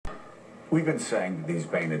We've been saying that these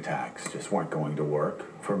Bain attacks just weren't going to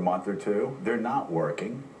work for a month or two. They're not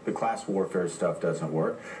working. The class warfare stuff doesn't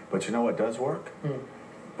work. But you know what does work?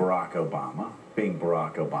 Barack Obama, being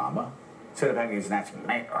Barack Obama, instead of having these that's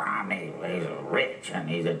Mitt Romney, he's rich and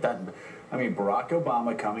he's a doesn't. I mean, Barack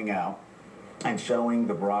Obama coming out and showing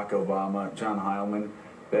the Barack Obama, John Heilman,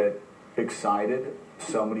 that excited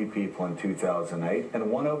so many people in 2008 and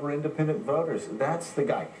won over independent voters. That's the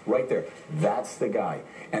guy right there. That's the guy.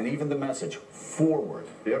 And even the message, forward.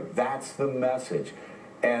 Yep. That's the message.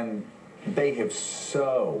 And they have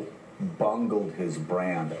so bungled his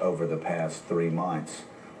brand over the past 3 months.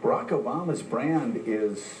 Barack Obama's brand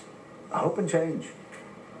is hope and change.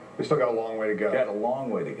 We still got a long way to go. Got a long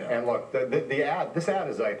way to go. And look, the ad, this ad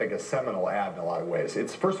is, I think, a seminal ad in a lot of ways.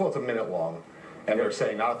 It's, first of all, it's a minute long. And they're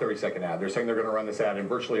saying, not a 30-second ad, they're saying they're going to run this ad in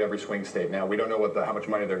virtually every swing state. Now, we don't know how much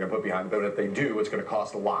money they're going to put behind it, but if they do, it's going to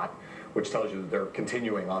cost a lot, which tells you that they're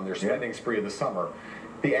continuing on their spending spree of the summer.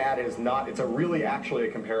 The ad is not, it's really actually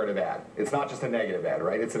a comparative ad. It's not just a negative ad,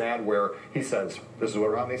 right? It's an ad where he says, this is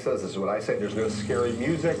what Romney says, this is what I say. There's no scary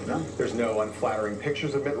music. There's no unflattering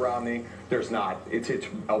pictures of Mitt Romney. There's not. It's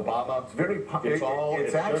Obama. It's very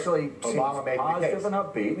it's actually Obama made positive and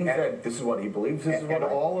upbeat. He said this is what he believes. This is what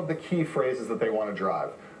all of the key phrases that they want to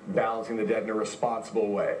drive. Balancing the debt in a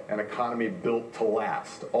responsible way, an economy built to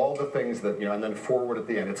last, all the things that, you know, and then forward at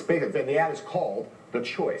the end. It's big, and the ad is called The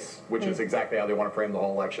Choice, which is exactly how they want to frame the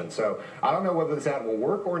whole election. So I don't know whether this ad will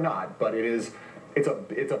work or not, but I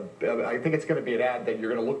think it's going to be an ad that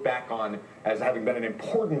you're going to look back on as having been an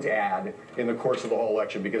important ad in the course of the whole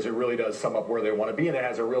election, because it really does sum up where they want to be, and it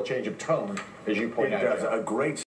has a real change of tone, as you point out. It does a great